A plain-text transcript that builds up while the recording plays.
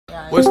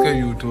What's good,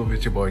 YouTube?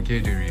 It's your boy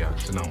KJ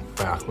Reaction. I'm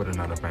back with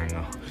another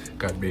banger.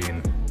 Got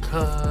being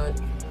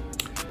cut.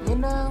 You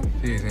know.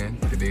 Season.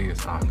 Today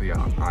is actually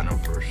our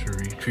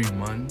anniversary. 3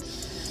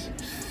 months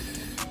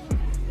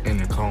in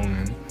the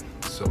cloning.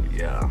 So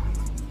yeah,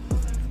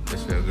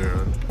 this little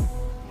girl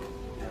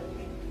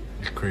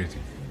is crazy.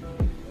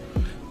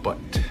 But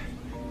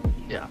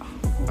yeah,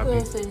 happy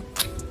 3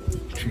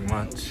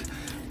 months.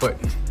 But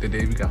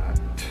today we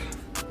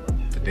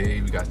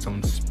got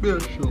some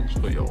specials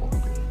for y'all.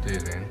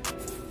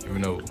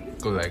 Even though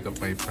go like up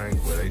my prank,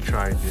 but I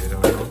tried it, I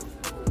don't know.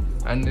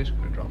 And this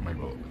could drop my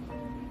boat.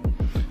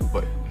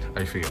 But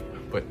I failed.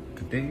 But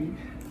today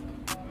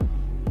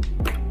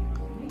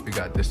we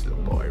got this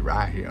little boy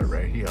right here.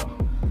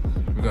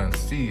 We're gonna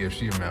see if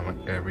she remembers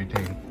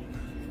everything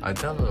I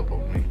tell her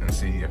about me and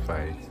see if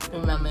I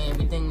remember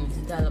everything you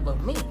tell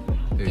about me.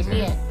 Give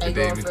me it. I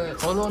go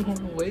first. Hold on,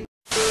 wait.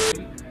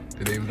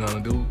 Today we're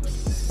gonna do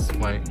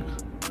smash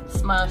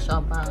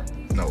or pop.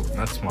 No,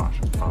 not smash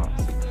or pop.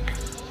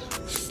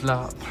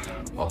 Slap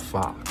or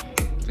fop.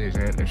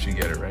 If she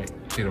get it right,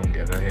 she don't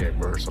get her head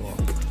burst off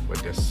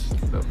with this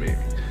little baby.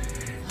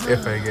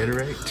 If I get it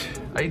right,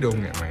 I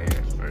don't get my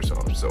head burst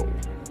off. So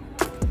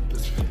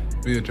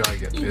we'll try to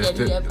get you this.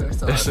 Get your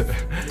burst off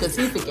because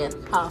he forget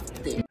half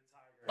the.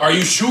 Are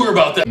you sure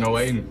about that? No,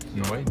 I didn't.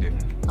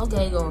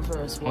 Okay, going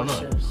first. Hold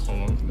on.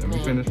 Let me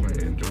finish my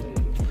intro.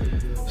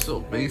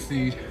 So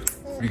basically,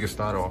 we can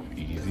start off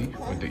easy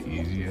with the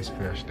easiest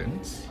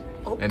questions.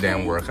 Okay. And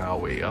then work our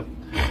way up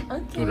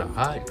to the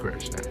hard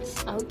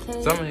questions.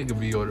 Okay. Some of it could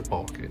be out of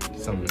pocket,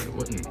 some of it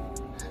wouldn't.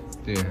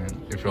 Then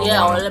if y'all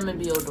let me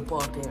be out the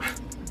pocket.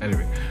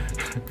 Anyway,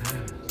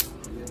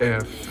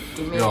 if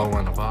y'all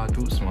want a part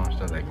 2, smash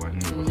that like button.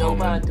 No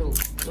part 2.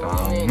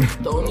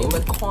 Don't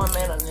even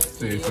comment on this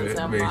video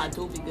and part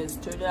 2 because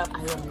straight up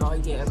I am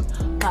not getting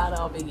part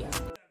of it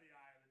yet.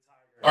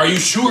 Are you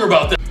sure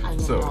about that? I am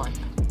not.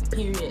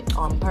 Period.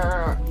 On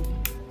per.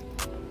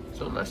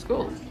 So let's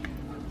go.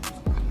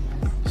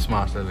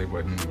 Smash that like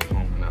button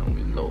home now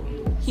below.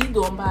 He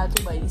doing bad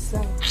too by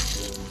himself.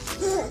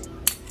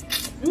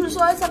 You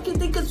saw I suck it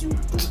because you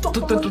stop.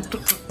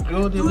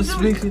 Yo, they was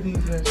making these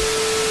guys.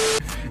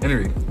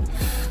 Anyway,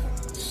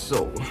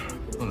 so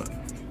hold on.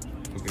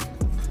 Okay.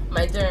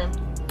 My turn.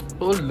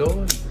 Oh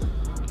Lord.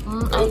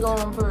 I go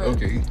on first.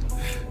 Okay.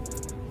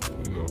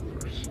 You go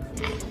first.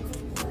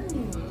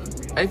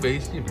 I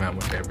basically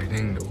remember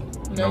everything though.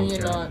 No,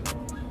 you're not.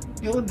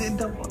 You did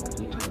that one.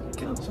 You tried to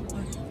kill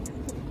somebody.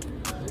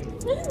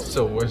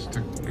 So what's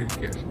the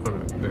guess?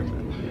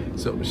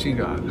 So she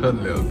got her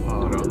little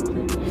part up.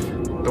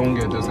 Don't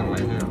get this in my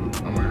hair.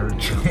 I'm gonna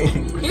hurt you.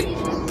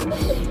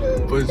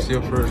 What's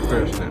your first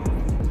question?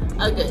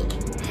 Okay.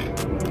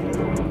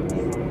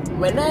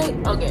 What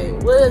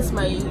is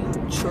my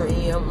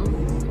dream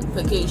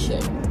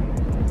vacation?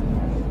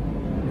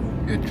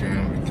 Your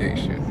dream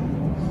vacation.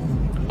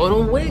 Hold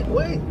on, wait.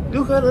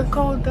 You gotta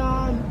call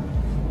down.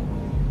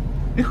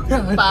 You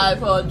gotta. 5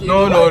 4 3.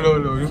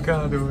 No. You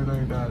can't do it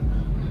like that.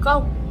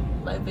 Go.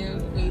 My dream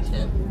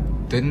vacation.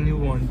 Didn't you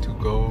want to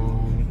go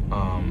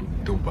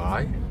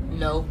Dubai?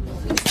 No.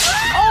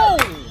 Oh!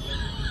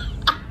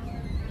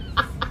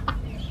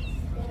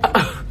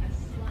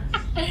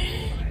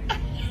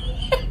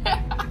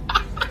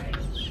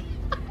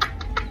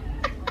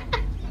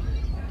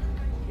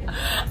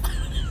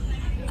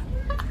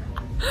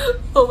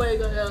 Oh my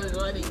god, that was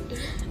funny.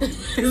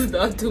 It's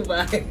not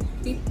Dubai.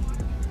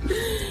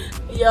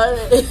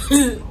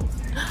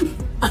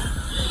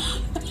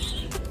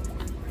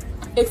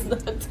 It's not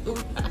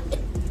Dubai.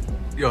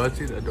 Yo, I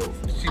see that though.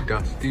 She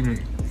dusty me.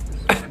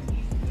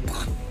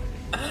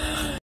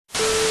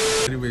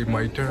 Anyway,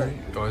 my turn.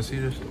 Yo, I see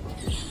this.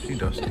 She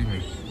dusty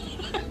me.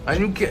 And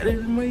you get it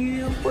in my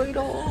ear right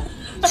off.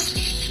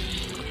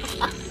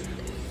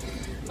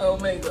 Oh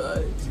my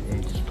god.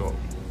 Stop.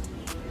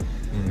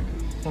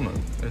 Hold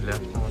on. I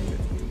left on it.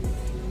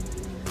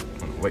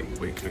 Wait.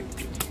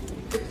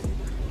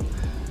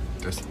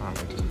 This time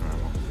I just ran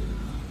off.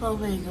 Oh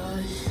my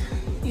gosh.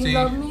 You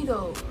love me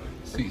though.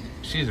 See,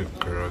 she's a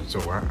girl, so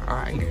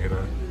I ain't hit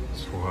her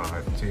so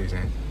hard.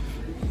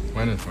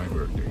 When is my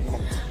birthday?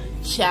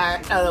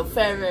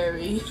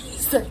 February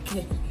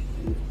 2nd.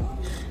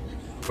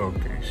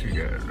 Okay, she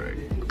got it right.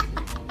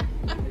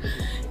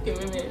 Give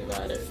me a minute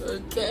about it.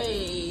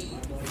 Okay.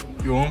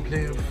 You won't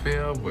play it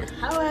fair, but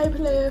how I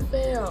play it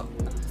fair?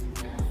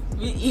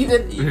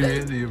 Even.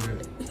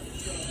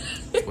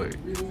 Wait,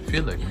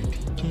 feel like my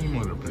team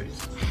of the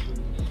place.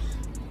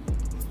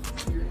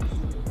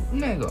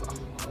 Nigga.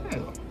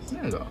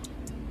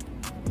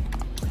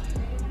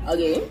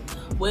 Okay,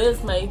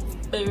 where's my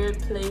favorite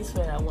place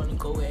where I want to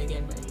go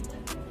again?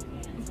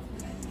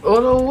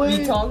 Hold on, wait.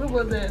 We talk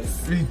about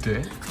this. We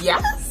did?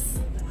 Yes.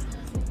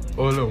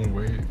 Hold on,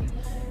 wait.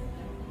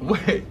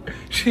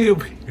 She'll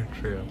be in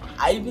fair.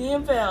 I be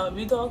in fair.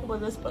 We talk about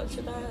this bunch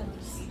of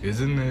times.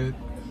 Isn't it?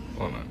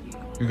 Hold on.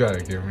 You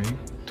gotta give me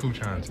 2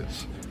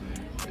 chances.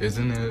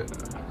 Isn't it?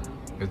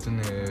 What's the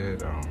name?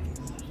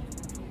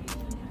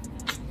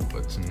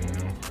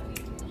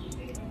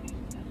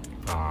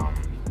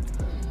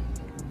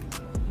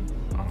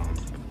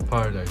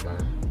 Paradise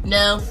Island.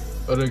 No.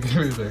 Oh, then give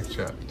me the next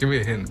shot. Give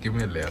me a hint. Give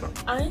me a letter.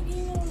 I ain't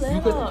giving you a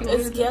letter.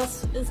 It's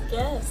guess. It's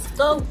guess.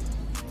 Go.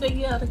 Take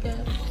you out of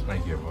guess. I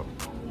give up.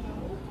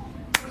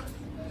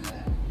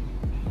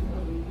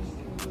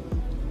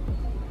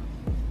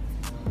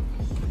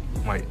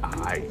 My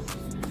eye.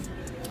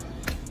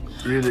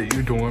 Really,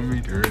 you doing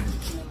me dirty?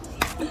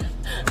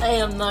 I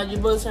am not. You're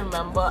supposed to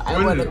remember.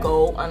 I want to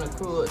go on a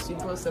cruise. You're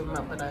supposed to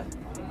remember that.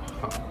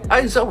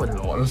 I saw a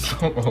lot of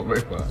stuff on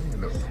my mind, you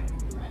know.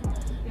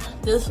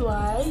 That's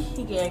why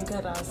he getting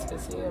cut off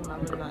because he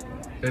remember that.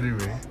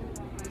 Anyway,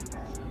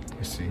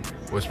 let's see.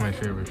 What's my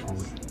favorite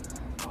food?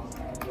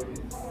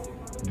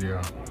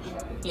 Yeah.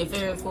 Your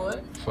favorite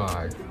food?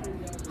 5,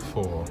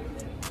 4,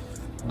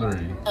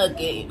 3,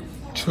 Okay.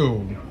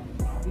 2.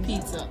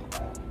 Pizza.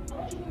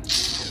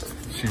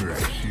 She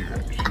right.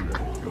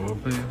 You wanna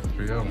play?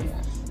 3 of them.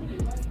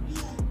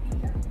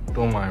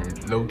 Don't mind me.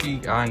 Low-key,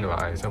 I ain't gonna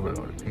lie. I have a lot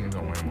of things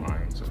on my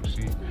mind. So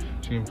she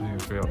didn't play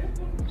fail.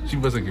 She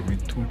must have given me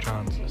 2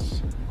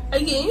 chances. I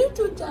gave you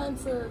 2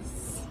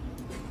 chances.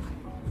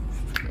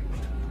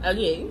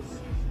 Okay.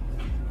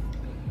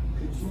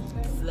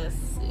 Let's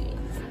see.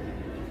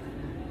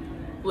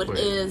 What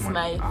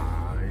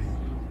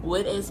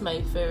is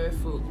my favorite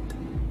fruit?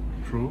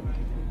 Fruit?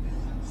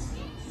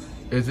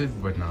 Is it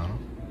banana?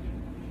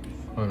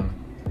 Hold on.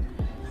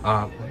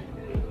 Apple.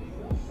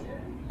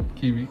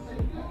 Kiwi.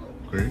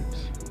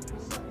 Grapes.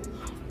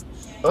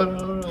 Oh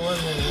no, one more.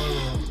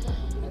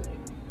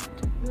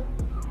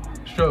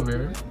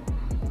 Strawberry.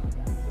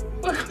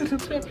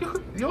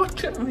 You're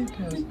telling me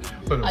this.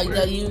 I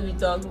tell you we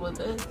talk about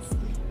this.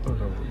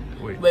 Hold on,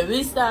 wait. When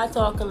we start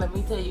talking, let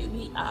me tell you,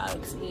 he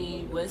asked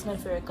me, what's my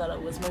favorite color,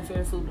 what's my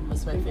favorite food, and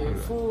what's my favorite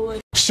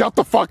food. Shut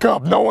the fuck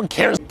up. No one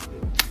cares.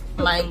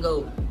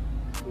 Mango.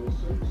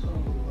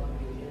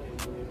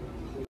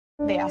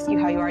 They ask you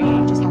how you are,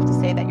 you just have to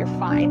say that you're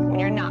fine when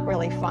you're not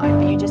really fine,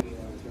 but you just...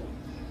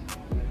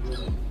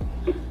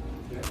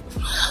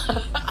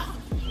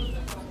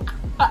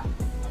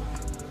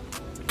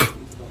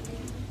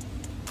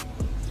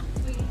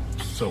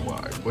 So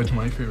why? What's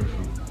my favorite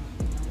food?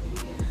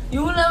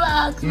 You never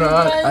asked me.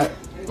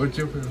 What's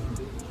your favorite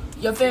food?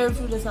 Your favorite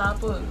food is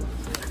apple.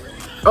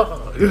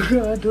 Oh, you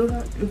can't do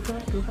that.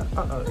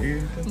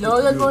 No,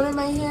 you're going in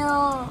my hair.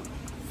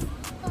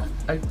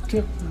 I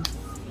can't.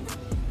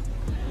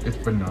 It's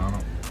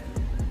banana.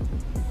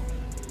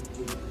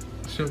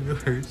 Show your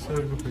face.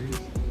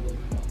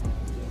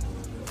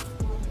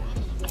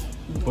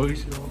 Boy,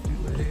 should all be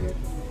my head.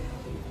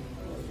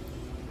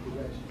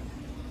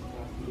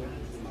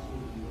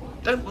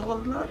 That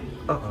was not.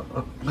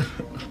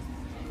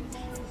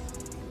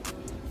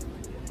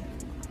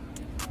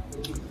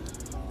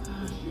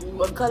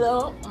 What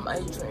color am I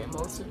dream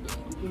most of it?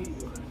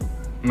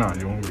 Nah,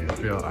 you won't be a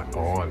fail at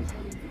all.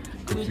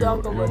 We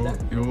talk about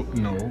that.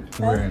 No,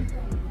 when?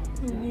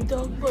 We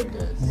talk about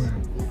this. When?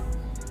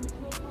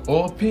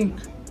 All pink.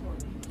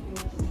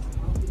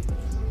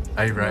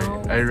 I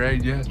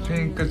write, yes,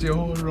 pink, cause your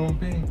whole room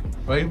pink.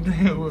 Why you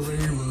playing with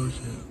rainbow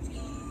shit?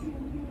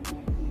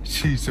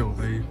 She's so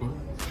playful.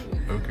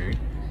 Okay.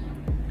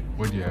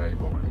 What year are you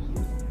born?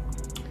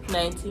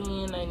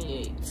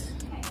 1998.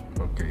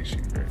 Okay, she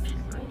right.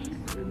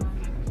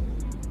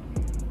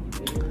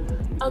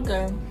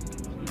 Okay.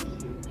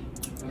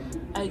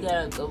 I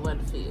got a good one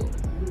for you.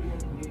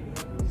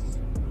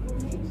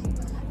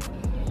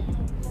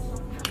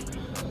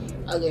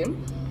 Okay.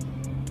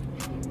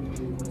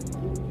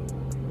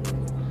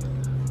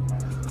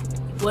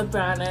 What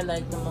brand I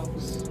like the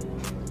most?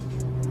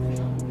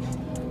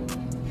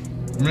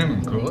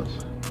 Remember clothes?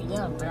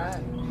 Yeah,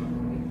 brand.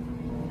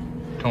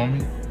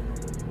 Tommy?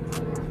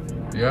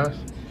 Yes?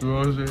 You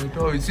want to say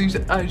Tommy? It seems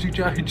actually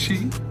trying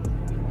cheap.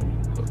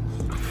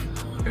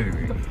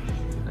 Anyway.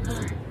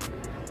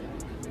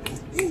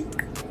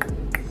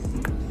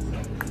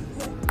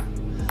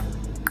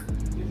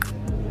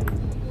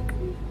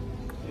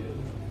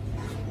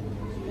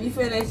 You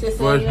finished your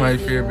What's my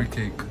favorite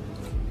cake?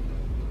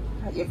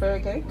 Your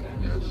favorite cake?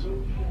 Yes.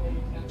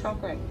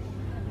 Chocolate.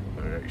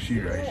 Alright, she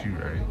right.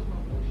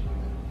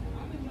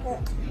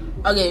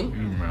 Okay. You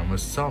remember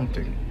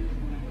something.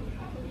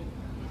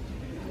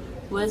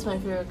 Where's my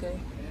favorite cake?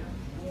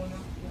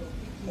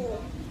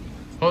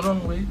 Hold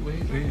on, wait,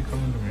 you're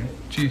coming to me.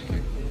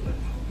 Cheesecake.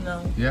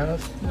 No.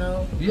 Yes?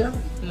 No. Yeah.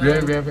 No.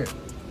 Rabbit.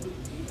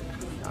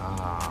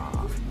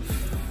 Ah.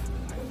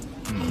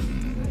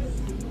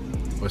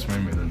 What's my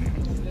middle name?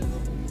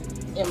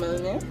 Your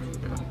middle name?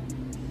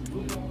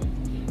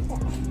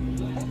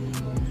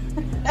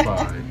 Yeah.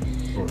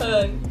 5,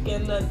 4.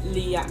 Cannot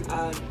Leah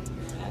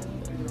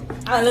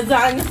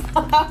Alexander.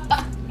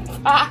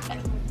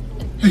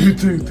 You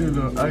think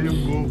that I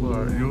am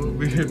over? You'll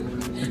be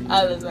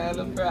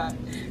Alexander Pratt.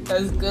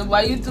 That's good.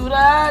 Why you do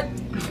that?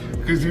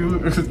 because you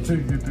were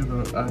taking to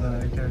the I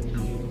can't do.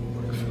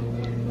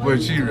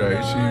 But she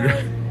right.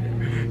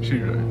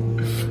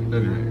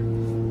 Anyway.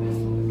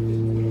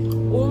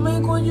 Oh my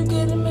god, you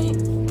getting me?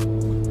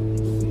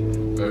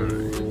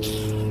 Alright.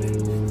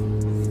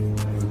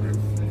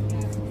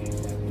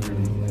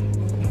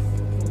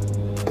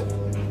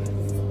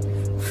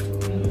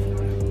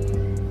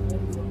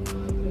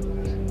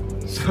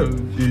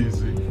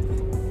 Easy.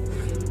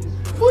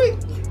 Wait.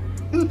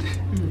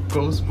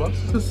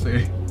 Ghostbusters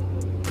say.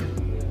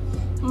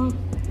 Don't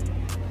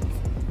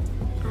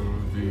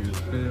be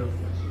fair.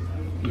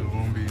 You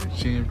won't be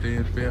ashamed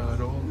playing fair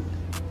at all.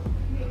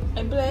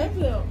 I play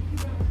fair.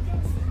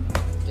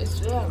 It's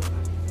fair.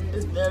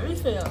 It's very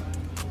fair.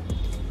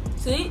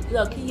 See,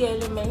 look, he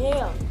get in my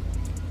hair.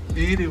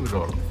 Eat it with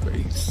all the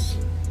face.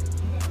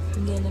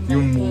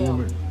 You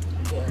move it.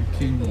 Yeah. You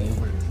keep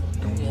moving.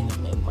 Don't Get move.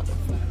 in my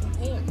motherfucking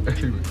hair.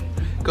 Anyway,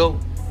 go.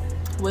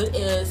 What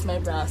is my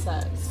bra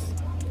size?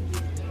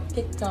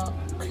 TikTok.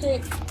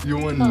 Click. You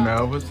would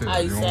never say I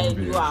you said won't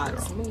be you a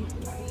asked fair. me.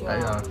 I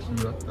asked you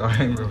that.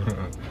 I ain't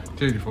gonna.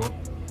 34.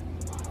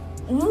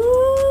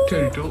 Ooh.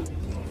 32.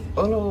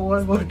 Oh no, why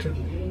about you?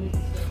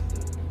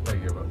 I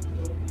give up.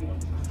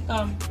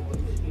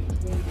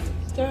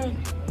 Turn.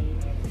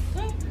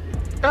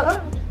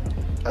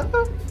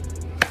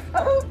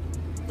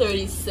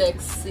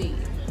 36C.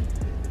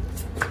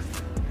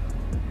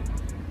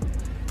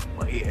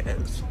 Oh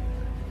yes.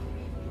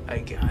 I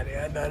got it.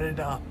 I got it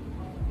up.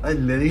 I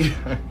literally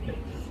got it.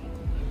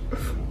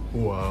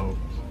 Wow.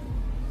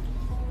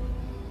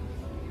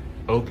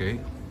 Okay.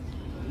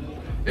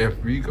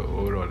 If we go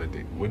out on a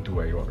date, what do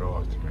I order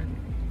off the menu?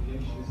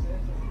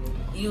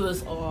 You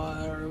was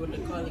or what they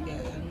call it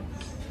again?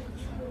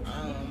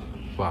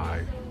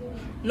 5.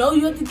 No,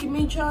 you have to give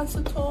me a chance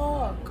to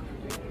talk.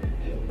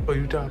 Oh,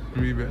 you talk to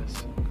me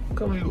best?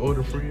 Come you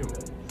order for you.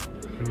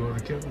 You order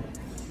Kevin.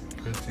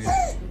 Good to see you.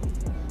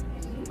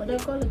 What they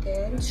call it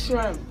again?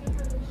 Shrimp.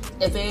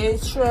 If it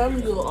is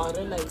shrimp, you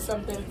order like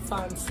something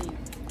fancy.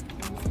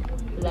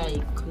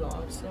 Like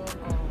lobster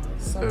or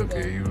something.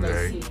 Okay, you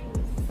messy.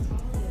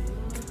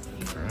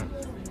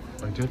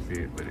 I just feel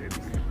it, but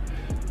anyway.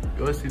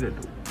 You always see that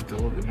it's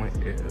all in my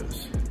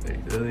ears.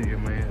 Like, really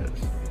in my ears.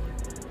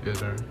 Yes,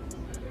 sir.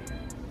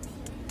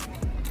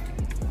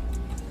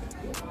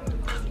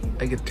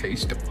 I can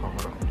taste the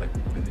part of like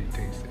really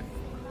taste it.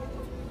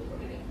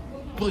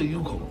 Where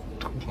you go?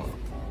 Come on.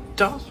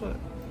 That's what.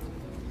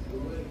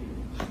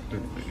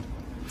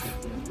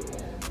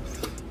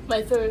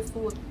 My favorite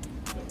food.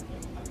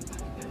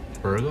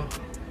 Burger?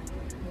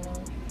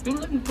 You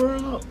like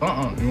burger?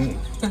 You.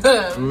 You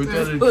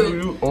tell the Food.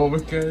 truth, you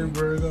always carry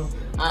burger.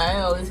 I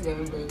always get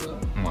a burger.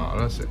 Nah,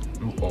 that's it.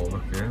 You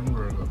always carry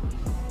burger.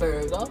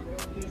 Burger?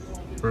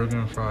 Burger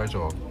and fries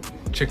or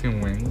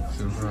chicken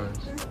wings and fries.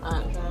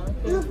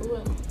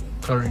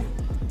 Curry.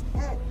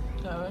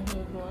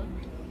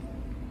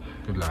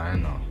 You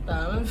lying now.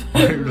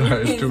 You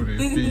lying to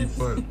these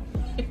people.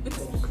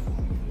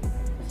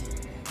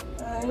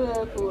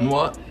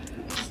 What?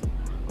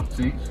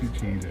 See, she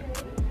cheated.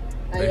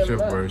 That's your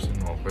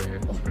version of her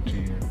for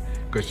cheating.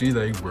 Cause she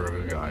like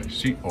burger guys.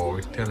 She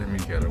always telling me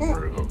get a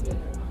burger.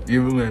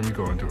 Even when we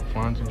go into a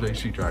fancy place,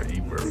 she try to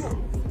eat burger.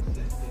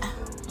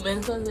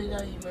 When sometimes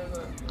I eat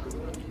burger.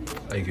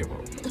 I give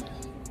up.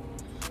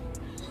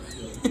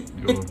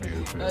 You'll be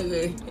a fan.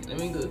 Okay, let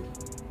me go.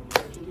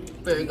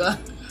 Burger.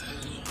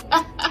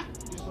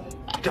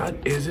 That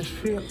is it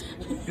fair?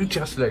 You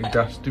just like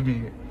that to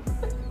me.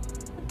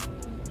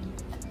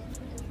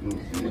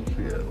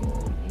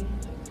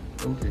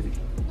 Okay.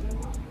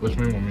 What's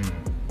my mommy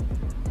name?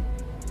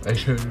 I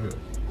should do it.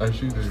 I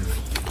should do it.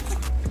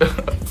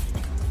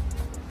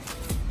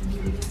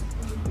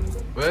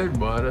 Well,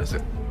 but I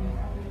said,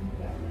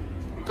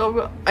 come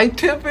on. I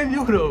tipping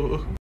you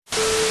though.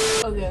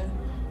 Okay.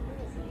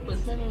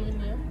 What's my name in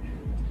there?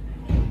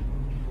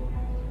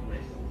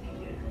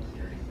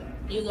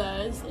 You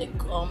guys, it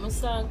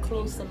almost sound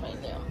close to my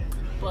name,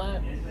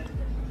 but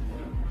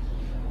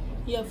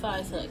you have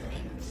 5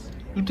 seconds.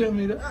 You tell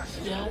me that?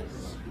 Yes.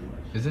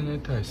 Isn't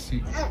it Thai?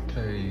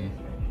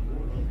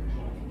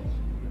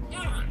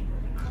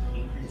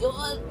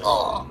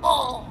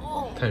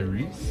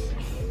 Tyrese?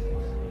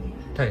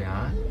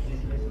 Taiyan?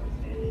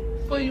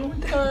 But you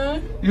want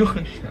Turn. You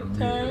want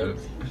Turn.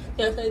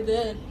 Yes, I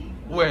did.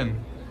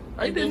 When?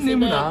 I You didn't see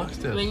even that? ask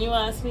that. When you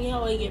asked me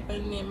how I get my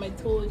name, I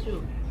told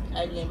you.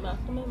 I named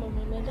after my mom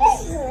and my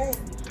dad.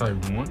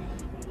 Taiwan?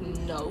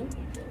 No.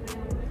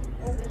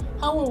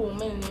 How a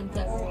woman named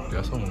Taiwan?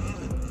 That's a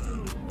woman.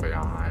 But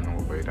I know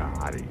about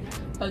that.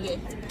 Okay.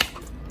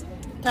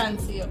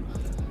 Tansio.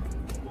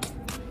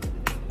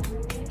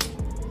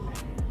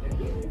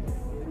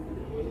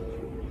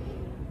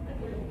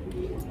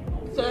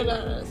 Turn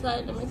on the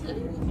side, let me see.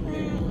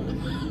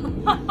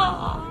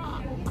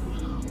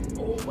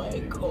 Oh my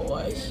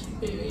gosh.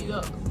 Here we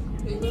go.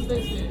 Here we go,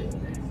 this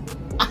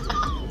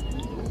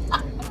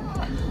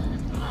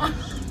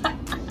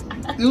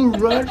You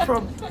run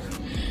from.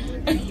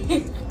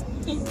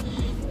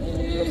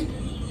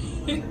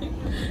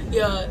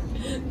 Yo,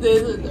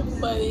 this is the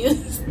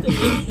funniest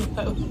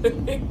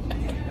thing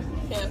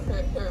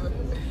ever.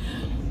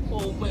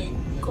 Oh my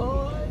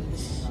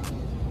gosh.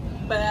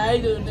 But I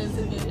do this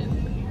again.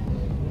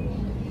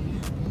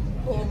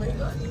 Oh my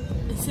god.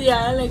 See,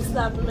 I like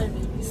slapping my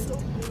baby so.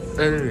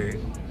 Anyway,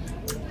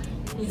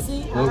 You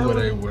see? what would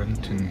I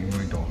want to name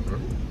my daughter?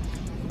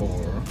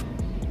 Or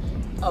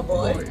A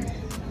boy? boy?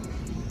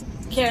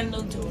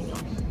 Kendall Jr.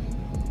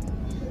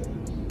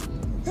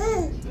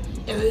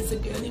 it's a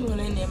girl, you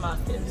wanna name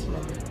after this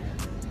woman.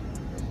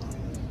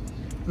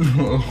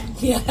 No.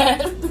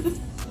 Yeah.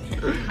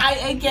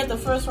 I get the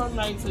first one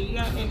right, so you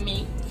gotta hit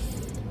me.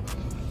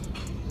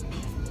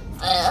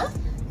 Huh?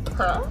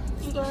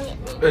 You gonna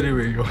hit me?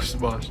 Anyway, you gonna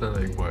smash that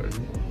like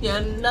button. You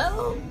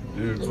know.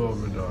 You're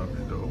going on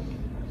me though.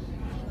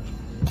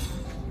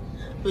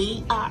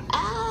 We are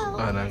out.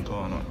 And I'm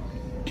going on.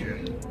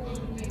 Okay.